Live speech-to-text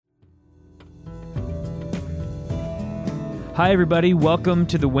Hi, everybody. Welcome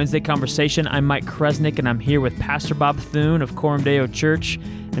to the Wednesday Conversation. I'm Mike Kresnick, and I'm here with Pastor Bob Thune of Coram Deo Church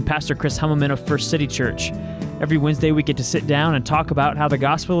and Pastor Chris Hummelman of First City Church. Every Wednesday, we get to sit down and talk about how the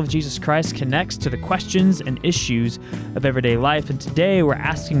gospel of Jesus Christ connects to the questions and issues of everyday life. And today, we're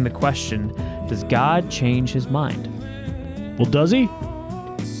asking the question, does God change his mind? Well, does he?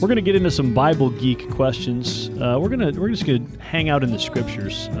 We're going to get into some Bible geek questions. We're just going to hang out in the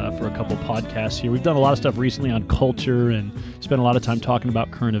scriptures for a couple podcasts here. We've done a lot of stuff recently on culture and spent a lot of time talking about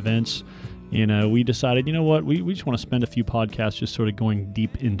current events. We decided, we just want to spend a few podcasts just sort of going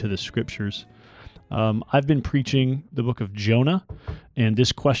deep into the scriptures. I've been preaching the book of Jonah, and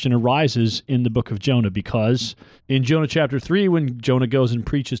this question arises in the book of Jonah because in Jonah chapter 3, when Jonah goes and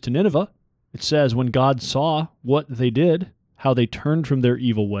preaches to Nineveh, it says, when God saw what they did, how they turned from their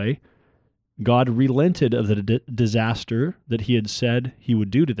evil way, God relented of the disaster that he had said he would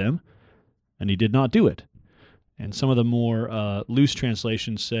do to them, and he did not do it. And some of the more loose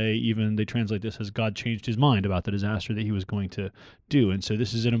translations say, even they translate this as God changed his mind about the disaster that he was going to do. And so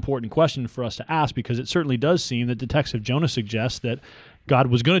this is an important question for us to ask, because it certainly does seem that the text of Jonah suggests that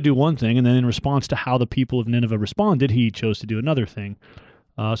God was going to do one thing, and then in response to how the people of Nineveh responded, he chose to do another thing.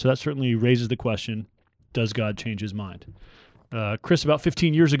 So that certainly raises the question, does God change his mind? Chris, about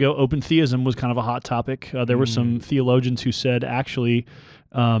 15 years ago, open theism was kind of a hot topic. There were some theologians who said, actually,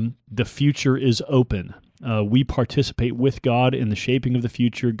 the future is open. We participate with God in the shaping of the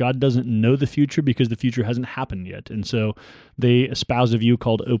future. God doesn't know the future because the future hasn't happened yet. And so they espoused a view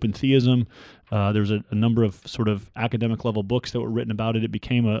called open theism. There's a number of sort of academic level books that were written about it. It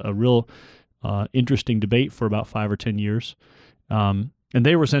became a real interesting debate for about 5 or 10 years. And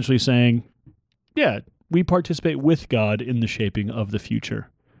they were essentially saying, yeah, we participate with God in the shaping of the future.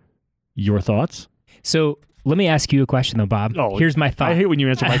 Your thoughts? So let me ask you a question, though, Bob. Oh, here's my thought. I hate when you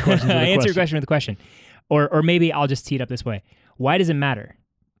answer my questions with a question. Answer your question with a question. Or maybe I'll just tee it up this way. Why does it matter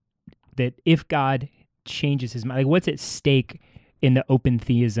that if God changes his mind? Like, what's at stake in the open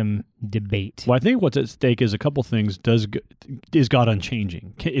theism debate? Well, I think what's at stake is a couple things. Is God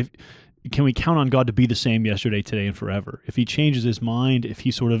unchanging? Can we count on God to be the same yesterday, today, and forever? If he changes his mind, if he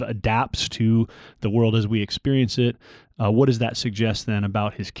sort of adapts to the world as we experience it, what does that suggest then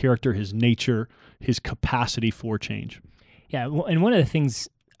about his character, his nature, his capacity for change? Yeah, well, and one of the things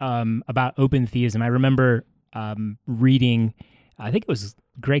about open theism, I remember reading, I think it was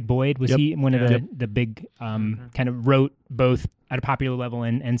Greg Boyd, was he one of the big, kind of wrote both at a popular level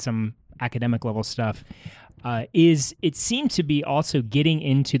and some academic level stuff, it seemed to be also getting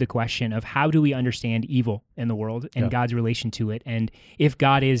into the question of how do we understand evil in the world and God's relation to it. And if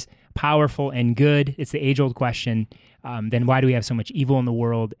God is powerful and good, it's the age-old question, then why do we have so much evil in the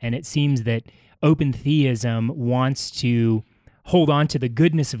world? And it seems that open theism wants to hold on to the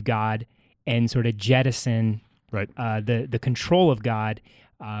goodness of God and sort of jettison the control of God.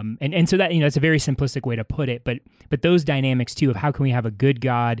 And so that, it's a very simplistic way to put it, but those dynamics too of how can we have a good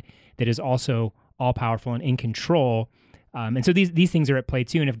God that is also all-powerful and in control. And so these things are at play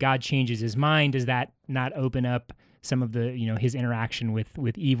too. And if God changes his mind, does that not open up some of the, his interaction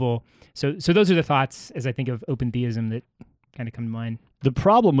with evil? So those are the thoughts as I think of open theism that kind of come to mind. The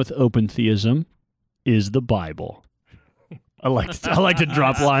problem with open theism is the Bible. I like to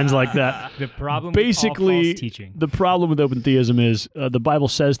drop lines like that. The problem basically, with all false teaching. The problem with open theism is the Bible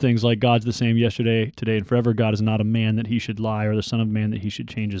says things like God's the same yesterday, today, and forever. God is not a man that he should lie, or the son of man that he should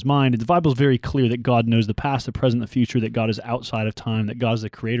change his mind. The Bible is very clear that God knows the past, the present, the future, that God is outside of time, that God is the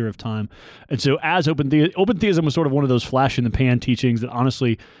creator of time. And so as open theism was sort of one of those flash-in-the-pan teachings that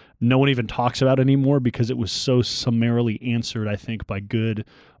honestly no one even talks about anymore because it was so summarily answered, I think, by good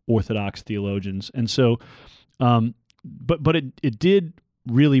Orthodox theologians. And so... But it did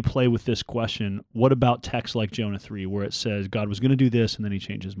really play with this question, what about texts like Jonah 3, where it says God was going to do this and then he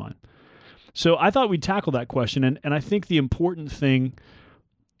changed his mind? So I thought we'd tackle that question, and I think the important thing,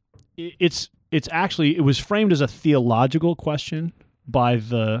 it was framed as a theological question by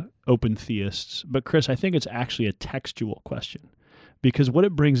the open theists, but Chris, I think it's actually a textual question, because what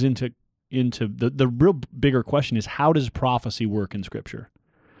it brings into the real bigger question is, how does prophecy work in Scripture?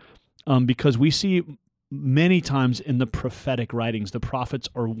 Because we see many times in the prophetic writings, the prophets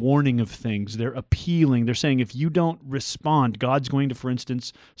are warning of things. They're appealing. They're saying, if you don't respond, God's going to, for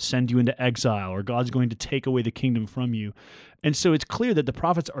instance, send you into exile, or God's going to take away the kingdom from you. And so it's clear that the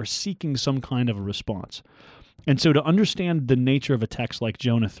prophets are seeking some kind of a response. And so to understand the nature of a text like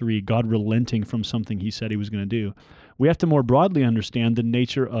Jonah 3, God relenting from something he said he was going to do, we have to more broadly understand the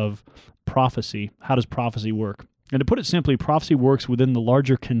nature of prophecy. How does prophecy work? And to put it simply, prophecy works within the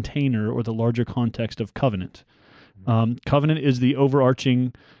larger container or the larger context of covenant. Covenant is the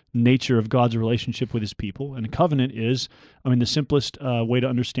overarching nature of God's relationship with his people. And a covenant is, the simplest way to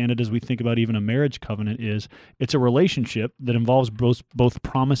understand it as we think about even a marriage covenant is, it's a relationship that involves both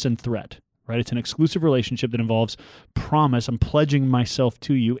promise and threat, right? It's an exclusive relationship that involves promise, I'm pledging myself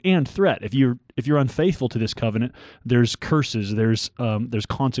to you, and threat. If you're unfaithful to this covenant, there's curses, there's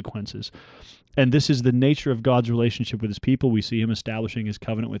consequences. And this is the nature of God's relationship with his people. We see him establishing his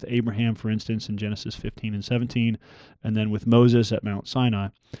covenant with Abraham, for instance, in Genesis 15 and 17, and then with Moses at Mount Sinai.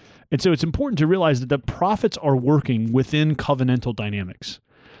 And so it's important to realize that the prophets are working within covenantal dynamics.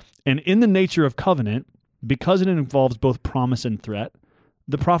 And in the nature of covenant, because it involves both promise and threat,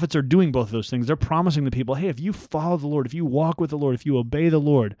 the prophets are doing both of those things. They're promising the people, hey, if you follow the Lord, if you walk with the Lord, if you obey the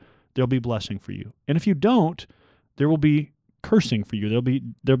Lord, there'll be blessing for you. And if you don't, there will be cursing for you.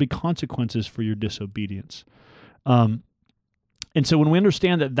 There'll be consequences for your disobedience. And so when we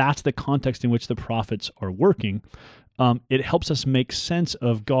understand that that's the context in which the prophets are working, it helps us make sense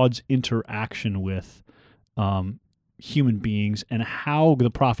of God's interaction with human beings and how the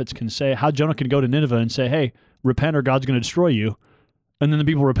prophets can say, how Jonah can go to Nineveh and say, hey, repent or God's going to destroy you. And then the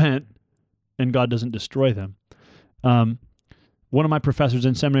people repent and God doesn't destroy them. One of my professors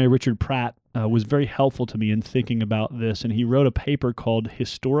in seminary, Richard Pratt, was very helpful to me in thinking about this, and he wrote a paper called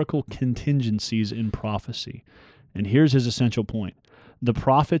Historical Contingencies in Prophecy. And here's his essential point. The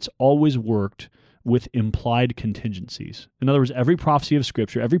prophets always worked with implied contingencies. In other words, every prophecy of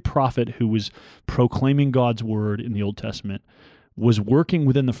Scripture, every prophet who was proclaiming God's word in the Old Testament was working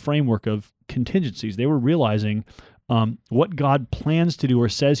within the framework of contingencies. They were realizing what God plans to do or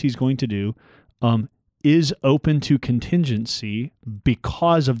says he's going to do is open to contingency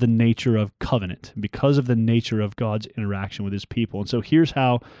because of the nature of covenant, because of the nature of God's interaction with his people. And so here's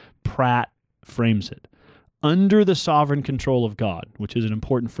how Pratt frames it. Under the sovereign control of God, which is an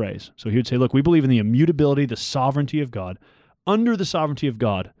important phrase. So he would say, look, we believe in the immutability, the sovereignty of God. Under the sovereignty of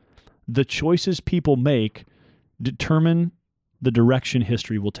God, the choices people make determine the direction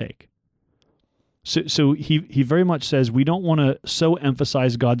history will take. So he very much says we don't want to so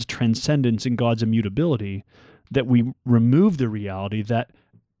emphasize God's transcendence and God's immutability that we remove the reality that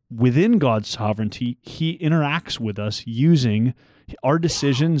within God's sovereignty, he interacts with us using our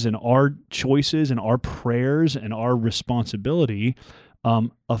decisions and our choices and our prayers and our responsibility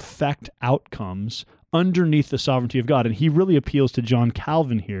affect outcomes underneath the sovereignty of God. And he really appeals to John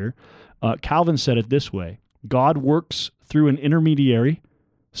Calvin here. Calvin said it this way: God works through an intermediary,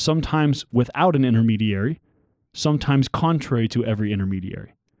 sometimes without an intermediary, sometimes contrary to every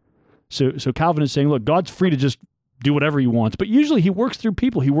intermediary. So Calvin is saying, look, God's free to just do whatever he wants, but usually he works through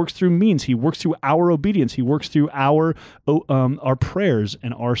people, he works through means, he works through our obedience, he works through our prayers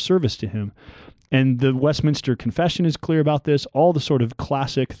and our service to him. And the Westminster Confession is clear about this. All the sort of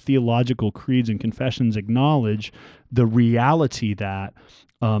classic theological creeds and confessions acknowledge the reality that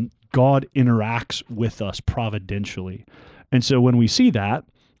God interacts with us providentially. And so when we see that,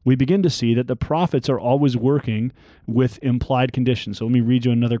 we begin to see that the prophets are always working with implied conditions. So let me read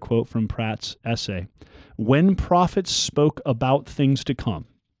you another quote from Pratt's essay. When prophets spoke about things to come,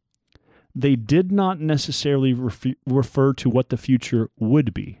 they did not necessarily refer to what the future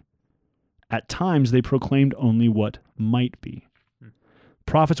would be. At times, they proclaimed only what might be.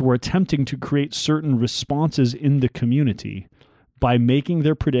 Prophets were attempting to create certain responses in the community by making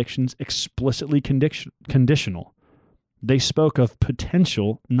their predictions explicitly conditional. They spoke of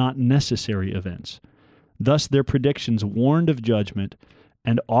potential, not necessary events. Thus, their predictions warned of judgment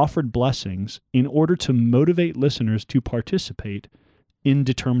and offered blessings in order to motivate listeners to participate in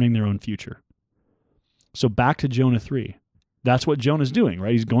determining their own future. So back to Jonah 3. That's what Jonah's doing,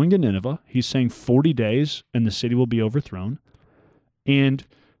 right? He's going to Nineveh. He's saying 40 days and the city will be overthrown. And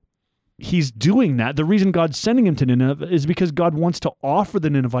he's doing that. The reason God's sending him to Nineveh is because God wants to offer the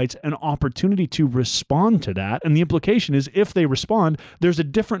Ninevites an opportunity to respond to that. And the implication is if they respond, there's a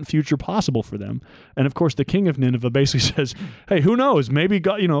different future possible for them. And of course, the king of Nineveh basically says, hey, who knows? Maybe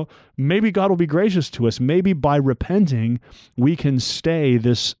God will be gracious to us. Maybe by repenting, we can stay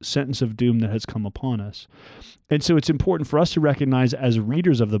this sentence of doom that has come upon us. And so it's important for us to recognize as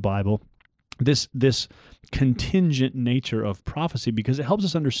readers of the Bible this contingent nature of prophecy, because it helps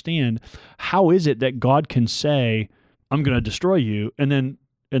us understand how is it that God can say, I'm going to destroy you, and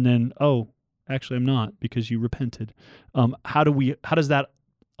then, oh, actually I'm not because you repented. How does that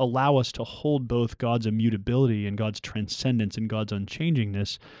allow us to hold both God's immutability and God's transcendence and God's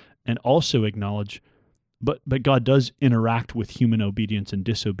unchangingness, and also acknowledge, but God does interact with human obedience and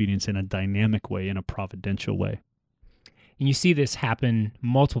disobedience in a dynamic way, in a providential way. And you see this happen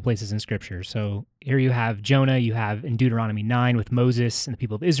multiple places in Scripture. So here you have Jonah, you have in Deuteronomy 9 with Moses and the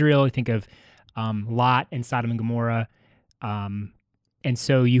people of Israel. You think of Lot and Sodom and Gomorrah. And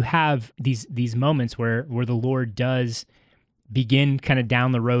so you have these moments where the Lord does begin kind of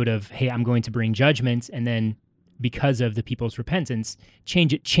down the road of, hey, I'm going to bring judgments, and then because of the people's repentance,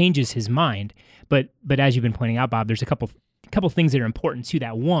 changes his mind. But as you've been pointing out, Bob, there's a couple things that are important to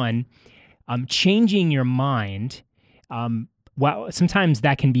that. One, changing your mind. Well, sometimes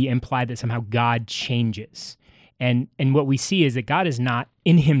that can be implied that somehow God changes. And what we see is that God is not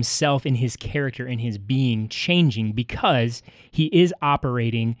in himself, in his character, in his being changing, because he is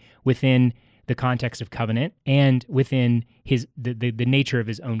operating within the context of covenant and within the nature of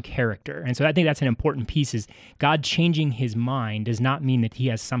his own character. And so I think that's an important piece, is God changing his mind does not mean that he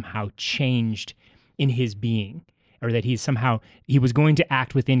has somehow changed in his being, or that he was going to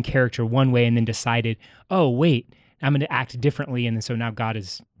act within character one way and then decided, oh, wait, I'm going to act differently, and so now God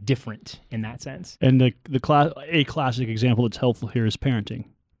is different in that sense. And a classic example that's helpful here is parenting,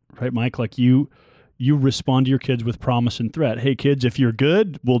 right, Mike? Like you respond to your kids with promise and threat. Hey, kids, if you're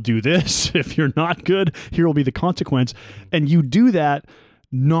good, we'll do this. If you're not good, here will be the consequence. And you do that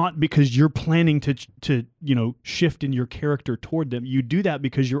not because you're planning to shift in your character toward them. You do that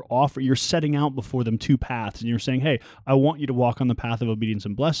because you're setting out before them two paths, and you're saying, hey, I want you to walk on the path of obedience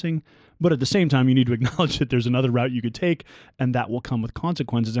and blessing, but at the same time, you need to acknowledge that there's another route you could take, and that will come with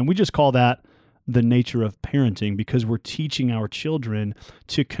consequences. And we just call that the nature of parenting, because we're teaching our children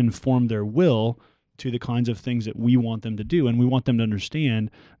to conform their will to the kinds of things that we want them to do, and we want them to understand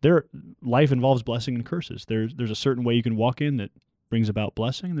their life involves blessing and curses. There's a certain way you can walk in that brings about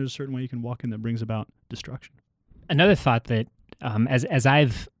blessing, and there's a certain way you can walk in that brings about destruction. Another thought that, as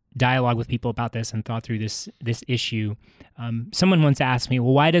I've dialogued with people about this and thought through this issue, someone once asked me,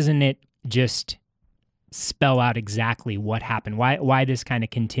 well, why doesn't it just spell out exactly what happened? Why this kind of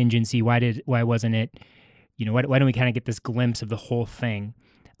contingency? Why wasn't it, why don't we kind of get this glimpse of the whole thing,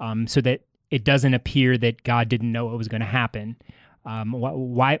 so that it doesn't appear that God didn't know what was going to happen?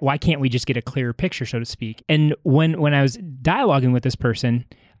 Why can't we just get a clearer picture, so to speak? And when I was dialoguing with this person,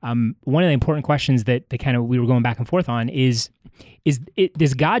 one of the important questions that we were going back and forth on is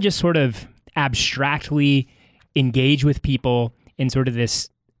does God just sort of abstractly engage with people in sort of this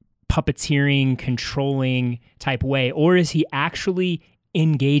puppeteering, controlling type way, or is he actually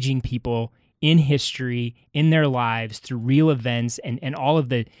engaging people in history, in their lives, through real events and all of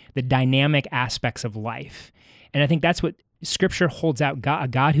the dynamic aspects of life? And I think that's what Scripture holds out, a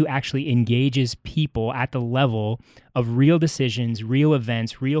God who actually engages people at the level of real decisions, real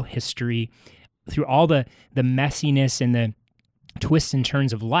events, real history, through all the messiness and the twists and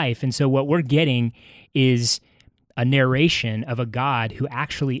turns of life. And so what we're getting is a narration of a God who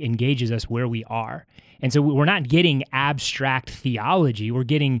actually engages us where we are. And so we're not getting abstract theology, we're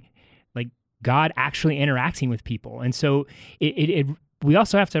getting like God actually interacting with people. And so we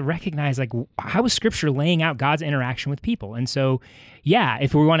also have to recognize, like, how is Scripture laying out God's interaction with people? And so, yeah,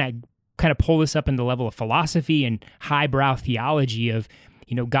 if we want to kind of pull this up into the level of philosophy and highbrow theology of,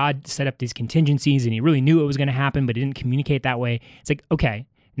 God set up these contingencies and he really knew it was going to happen, but he didn't communicate that way. It's like, okay,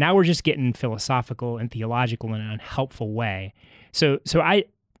 now we're just getting philosophical and theological in an unhelpful way. So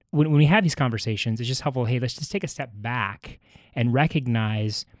when we have these conversations, it's just helpful, hey, let's just take a step back and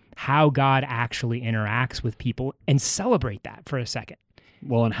recognize how God actually interacts with people and celebrate that for a second.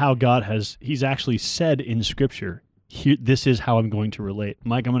 Well, and how he's actually said in Scripture, this is how I'm going to relate.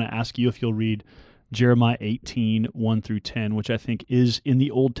 Mike, I'm going to ask you if you'll read Jeremiah 18, 1 through 10, which I think is, in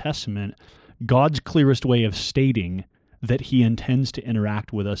the Old Testament, God's clearest way of stating that he intends to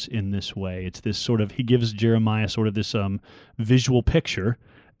interact with us in this way. It's this sort of, he gives Jeremiah sort of this visual picture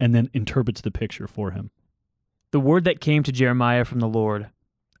and then interprets the picture for him. The word that came to Jeremiah from the Lord: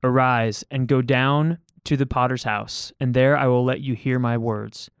 Arise and go down to the potter's house, and there I will let you hear my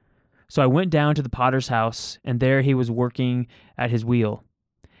words. So I went down to the potter's house, and there he was working at his wheel.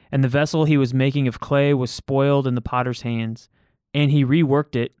 And the vessel he was making of clay was spoiled in the potter's hands, and he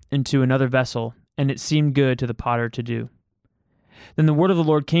reworked it into another vessel, and it seemed good to the potter to do. Then the word of the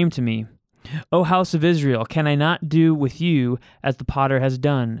Lord came to me: O house of Israel, can I not do with you as the potter has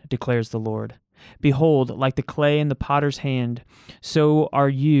done, declares the Lord? Behold, like the clay in the potter's hand, so are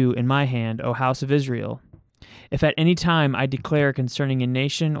you in my hand, O house of Israel. If at any time I declare concerning a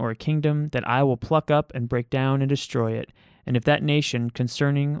nation or a kingdom that I will pluck up and break down and destroy it, and if that nation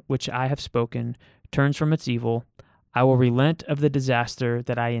concerning which I have spoken turns from its evil, I will relent of the disaster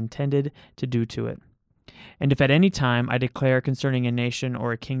that I intended to do to it. And if at any time I declare concerning a nation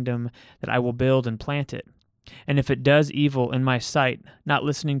or a kingdom that I will build and plant it, and if it does evil in my sight, not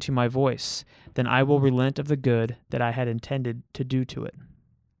listening to my voice, then I will relent of the good that I had intended to do to it.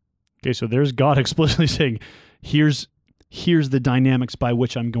 Okay, so there's God explicitly saying, here's the dynamics by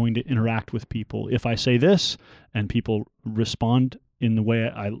which I'm going to interact with people. If I say this and people respond in the way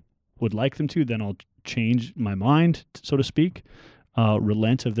I would like them to, then I'll change my mind, so to speak,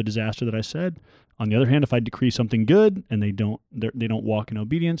 relent of the disaster that I said. On the other hand, if I decree something good and they don't walk in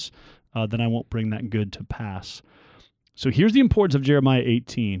obedience, then I won't bring that good to pass. So here's the importance of Jeremiah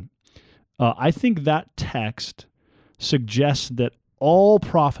 18. I think that text suggests that all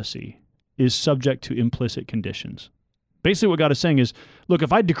prophecy is subject to implicit conditions. Basically what God is saying is, look,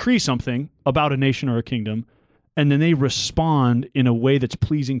 if I decree something about a nation or a kingdom, and then they respond in a way that's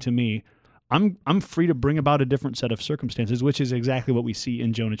pleasing to me, I'm free to bring about a different set of circumstances, which is exactly what we see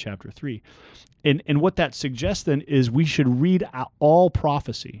in Jonah chapter 3. And what that suggests then is we should read all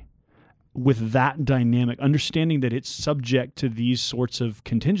prophecy with that dynamic, understanding that it's subject to these sorts of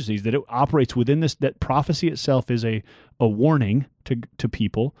contingencies, that it operates within this, that prophecy itself is a warning to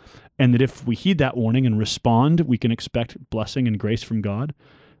people, and that if we heed that warning and respond, we can expect blessing and grace from God.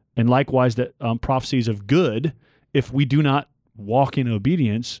 And likewise, that prophecies of good, if we do not walk in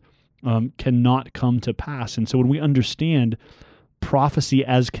obedience, cannot come to pass. And so when we understand prophecy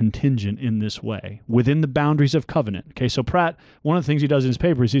as contingent in this way, within the boundaries of covenant. Okay, so Pratt, one of the things he does in his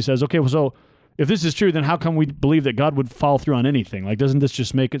paper is he says, okay, well, so if this is true, then how come we believe that God would follow through on anything? Like, doesn't this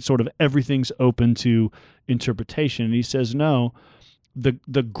just make it sort of everything's open to interpretation? And he says, no,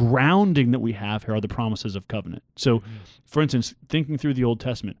 the grounding that we have here are the promises of covenant. So, for instance, thinking through the Old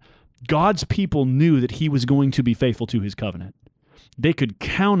Testament, God's people knew that he was going to be faithful to his covenant. They could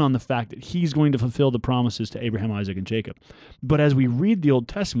count on the fact that he's going to fulfill the promises to Abraham, Isaac, and Jacob. But as we read the Old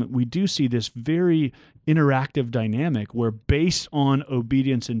Testament, we do see this very interactive dynamic where, based on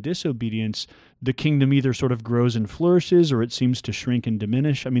obedience and disobedience, the kingdom either sort of grows and flourishes, or it seems to shrink and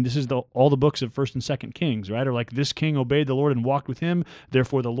diminish. I mean, this is all the books of 1st and 2nd Kings, right? Or like, this king obeyed the Lord and walked with him,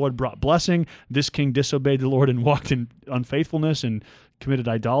 therefore the Lord brought blessing. This king disobeyed the Lord and walked in unfaithfulness and committed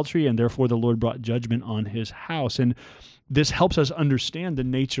idolatry, and therefore the Lord brought judgment on his house. And this helps us understand the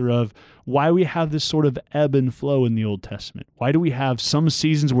nature of why we have this sort of ebb and flow in the Old Testament. Why do we have some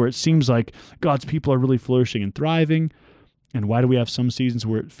seasons where it seems like God's people are really flourishing and thriving? And why do we have some seasons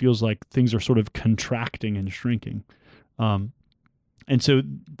where it feels like things are sort of contracting and shrinking? And so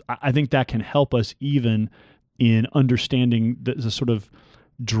I think that can help us even in understanding the sort of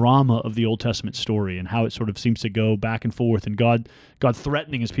drama of the Old Testament story and how it sort of seems to go back and forth, and God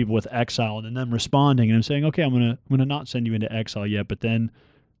threatening his people with exile and then them responding and him saying, okay, I'm gonna not send you into exile yet, but then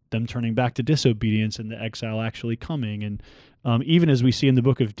them turning back to disobedience and the exile actually coming. And even as we see in the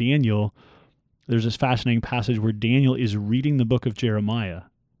book of Daniel, there's this fascinating passage where Daniel is reading the book of Jeremiah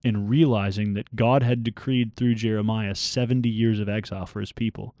and realizing that God had decreed through Jeremiah 70 years of exile for his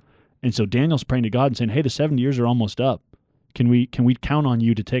people. And so Daniel's praying to God and saying, hey, the 70 years are almost up. Can we count on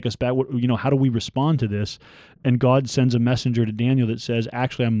you to take us back? How do we respond to this? And God sends a messenger to Daniel that says,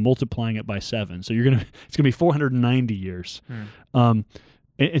 actually, I'm multiplying it by 7. So it's going to be 490 years. And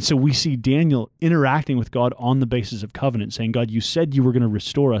so we see Daniel interacting with God on the basis of covenant, saying, God, you said you were going to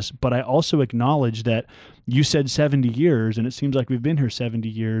restore us, but I also acknowledge that you said 70 years, and it seems like we've been here 70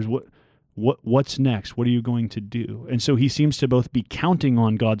 years. What's next? What are you going to do? And so he seems to both be counting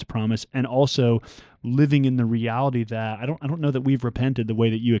on God's promise and also living in the reality that I don't know that we've repented the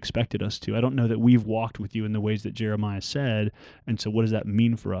way that you expected us to. I don't know that we've walked with you in the ways that Jeremiah said. And so what does that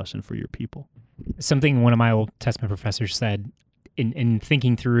mean for us and for your people? Something one of my Old Testament professors said in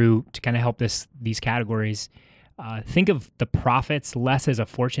thinking through to kind of help these categories, think of the prophets less as a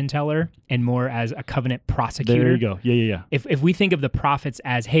fortune teller and more as a covenant prosecutor. There you go. Yeah. If we think of the prophets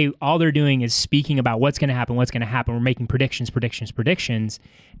as, hey, all they're doing is speaking about what's going to happen, we're making predictions,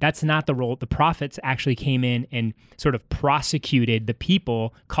 that's not the role. The prophets actually came in and sort of prosecuted the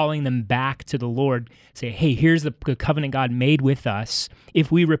people, calling them back to the Lord, say, hey, here's the covenant God made with us.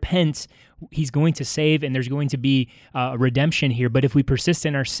 If we repent, he's going to save, and there's going to be a redemption here. But if we persist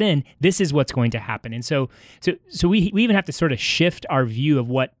in our sin, this is what's going to happen. And so we even have to sort of shift our view of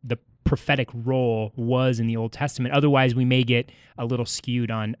what the prophetic role was in the Old Testament. Otherwise, we may get a little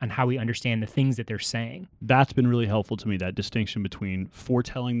skewed on how we understand the things that they're saying. That's been really helpful to me, that distinction between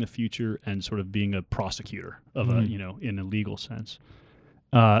foretelling the future and sort of being a prosecutor of in a legal sense.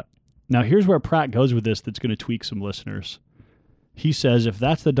 Now, here's where Pratt goes with this that's going to tweak some listeners. He says, if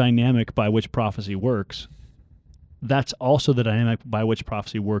that's the dynamic by which prophecy works, that's also the dynamic by which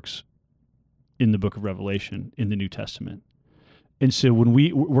prophecy works in the book of Revelation in the New Testament. And so when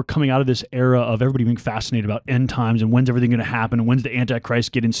we're coming out of this era of everybody being fascinated about end times and when's everything going to happen and when's the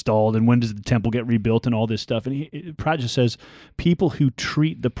Antichrist get installed and when does the temple get rebuilt and all this stuff, and Pratt just says people who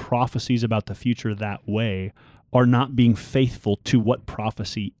treat the prophecies about the future that way are not being faithful to what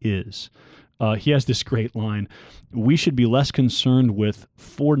prophecy is. He has this great line: we should be less concerned with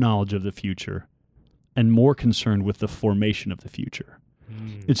foreknowledge of the future and more concerned with the formation of the future.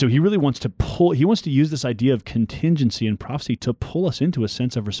 And so he really wants to use this idea of contingency and prophecy to pull us into a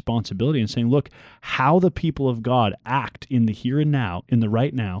sense of responsibility and saying, look, how the people of God act in the here and now, in the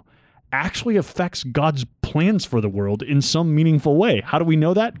right now, actually affects God's plans for the world in some meaningful way. How do we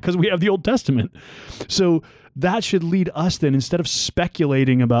know that? Because we have the Old Testament. So that should lead us then, instead of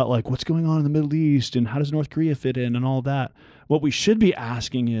speculating about like what's going on in the Middle East and how does North Korea fit in and all that, what we should be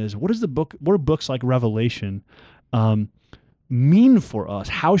asking is, what are books like Revelation mean for us?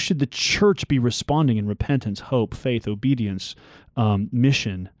 How should the church be responding in repentance, hope, faith, obedience,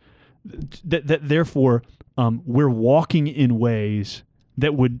 mission? That therefore we're walking in ways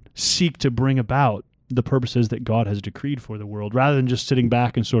that would seek to bring about the purposes that God has decreed for the world, rather than just sitting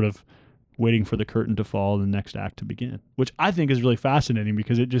back and sort of waiting for the curtain to fall and the next act to begin, which I think is really fascinating,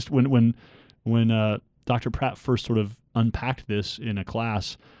 because it just, when Dr. Pratt first sort of unpacked this in a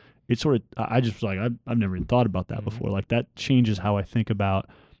class, it sort of, I just was like, I've never even thought about that before. Like, that changes how I think about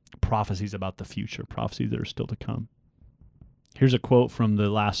prophecies about the future, prophecies that are still to come. Here's a quote from the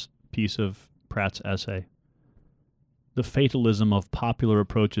last piece of Pratt's essay. The fatalism of popular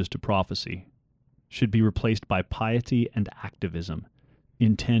approaches to prophecy should be replaced by piety and activism,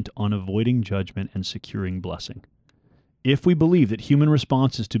 intent on avoiding judgment and securing blessing. If we believe that human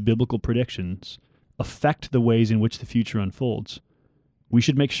responses to biblical predictions affect the ways in which the future unfolds, we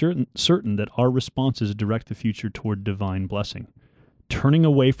should make certain that our responses direct the future toward divine blessing. Turning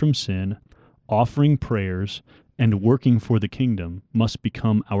away from sin, offering prayers, and working for the kingdom must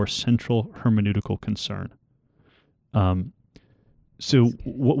become our central hermeneutical concern. So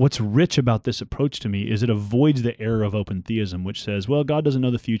what's rich about this approach to me is it avoids the error of open theism, which says, well, God doesn't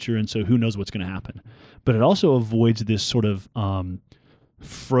know the future, and so who knows what's going to happen. But it also avoids this sort of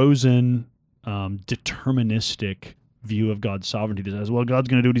frozen, deterministic view of God's sovereignty that says, well, God's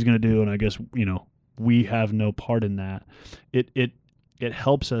going to do what he's going to do, and I guess, we have no part in that. It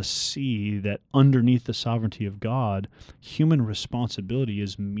helps us see that underneath the sovereignty of God, human responsibility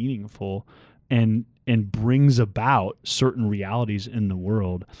is meaningful and brings about certain realities in the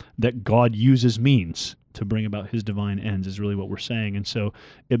world that God uses means to bring about his divine ends, is really what we're saying. And so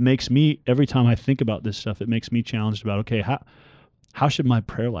it makes me, every time I think about this stuff, it makes me challenged about, okay, how should my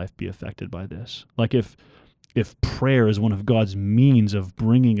prayer life be affected by this? Like, if prayer is one of God's means of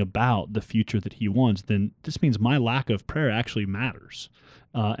bringing about the future that he wants, then this means my lack of prayer actually matters.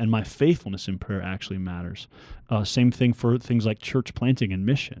 And my faithfulness in prayer actually matters. Same thing for things like church planting and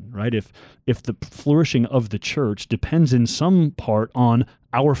mission, right? If the flourishing of the church depends in some part on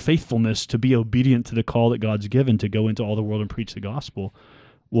our faithfulness to be obedient to the call that God's given to go into all the world and preach the gospel,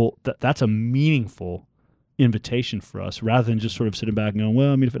 well, that's a meaningful invitation for us, rather than just sort of sitting back and going,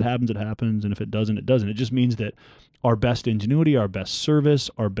 well, I mean, if it happens, it happens, and if it doesn't, it doesn't. It just means that our best ingenuity, our best service,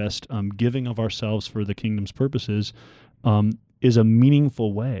 our best giving of ourselves for the kingdom's purposes is a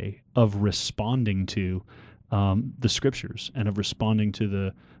meaningful way of responding to the scriptures and of responding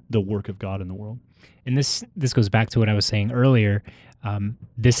to the work of God in the world. And this goes back to what I was saying earlier.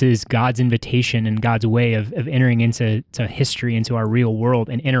 This is God's invitation and God's way of entering into history, into our real world,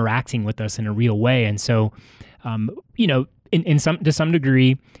 and interacting with us in a real way. And so, to some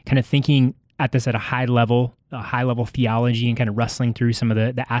degree, kind of thinking at this at a high level theology, and kind of wrestling through some of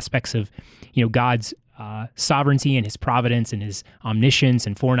the aspects of, God's sovereignty and his providence and his omniscience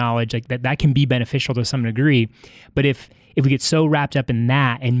and foreknowledge, like that can be beneficial to some degree. But if we get so wrapped up in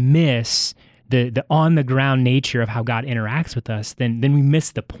that and miss the on the ground nature of how God interacts with us, then we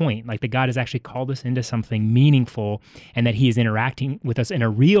miss the point. Like, that God has actually called us into something meaningful, and that he is interacting with us in a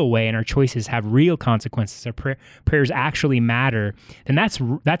real way, and our choices have real consequences. Our prayers actually matter. Then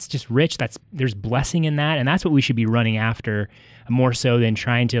that's just rich. There's blessing in that, and that's what we should be running after, more so than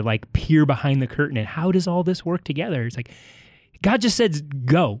trying to like peer behind the curtain and how does all this work together. It's like, God just said,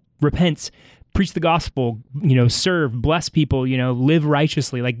 go, repent, preach the gospel, serve, bless people, live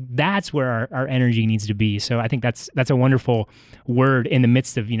righteously. Like, that's where our energy needs to be. So I think that's a wonderful word in the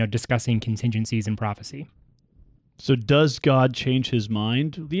midst of, discussing contingencies and prophecy. So does God change his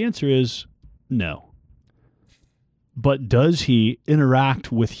mind? The answer is no. But does he interact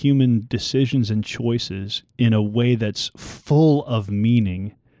with human decisions and choices in a way that's full of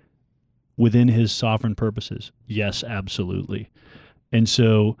meaning within his sovereign purposes? Yes, absolutely. And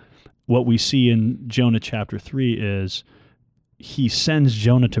so what we see in Jonah chapter 3 is he sends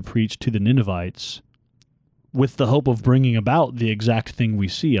Jonah to preach to the Ninevites with the hope of bringing about the exact thing we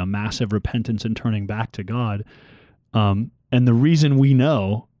see, a massive repentance and turning back to God. And the reason we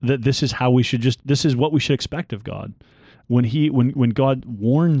know that this is this is what we should expect of God. When God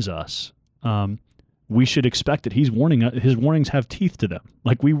warns us, when we should expect that he's warning us. His warnings have teeth to them.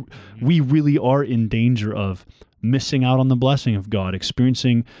 Like we really are in danger of missing out on the blessing of God,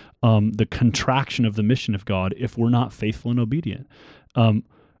 experiencing the contraction of the mission of God if we're not faithful and obedient.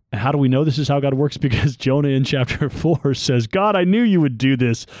 How do we know this is how God works? Because Jonah in chapter 4 says, God, I knew you would do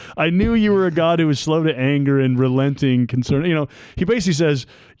this. I knew you were a God who was slow to anger and relenting concern. He basically says,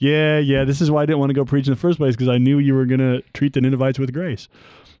 yeah, this is why I didn't want to go preach in the first place, because I knew you were going to treat the Ninevites with grace.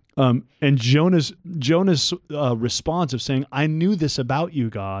 And Jonah's response of saying, I knew this about you,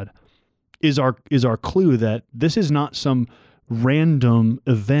 God, is our clue that this is not some random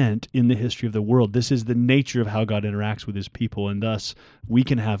event in the history of the world. This is the nature of how God interacts with his people, and thus we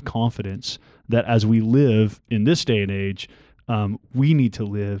can have confidence that as we live in this day and age, we need to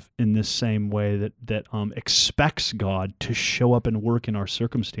live in this same way that expects God to show up and work in our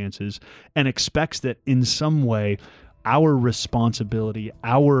circumstances, and expects that in some way our responsibility,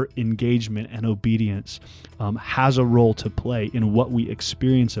 our engagement and obedience has a role to play in what we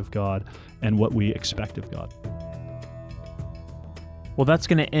experience of God and what we expect of God. Well, that's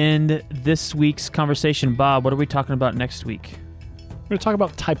going to end this week's conversation. Bob, what are we talking about next week? We're going to talk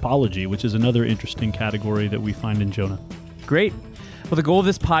about typology, which is another interesting category that we find in Jonah. Great. Well, the goal of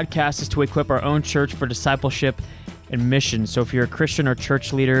this podcast is to equip our own church for discipleship and mission. So if you're a Christian or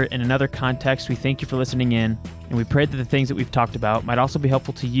church leader in another context, we thank you for listening in, and we pray that the things that we've talked about might also be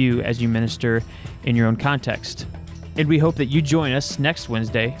helpful to you as you minister in your own context. And we hope that you join us next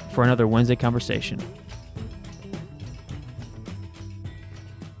Wednesday for another Wednesday Conversation.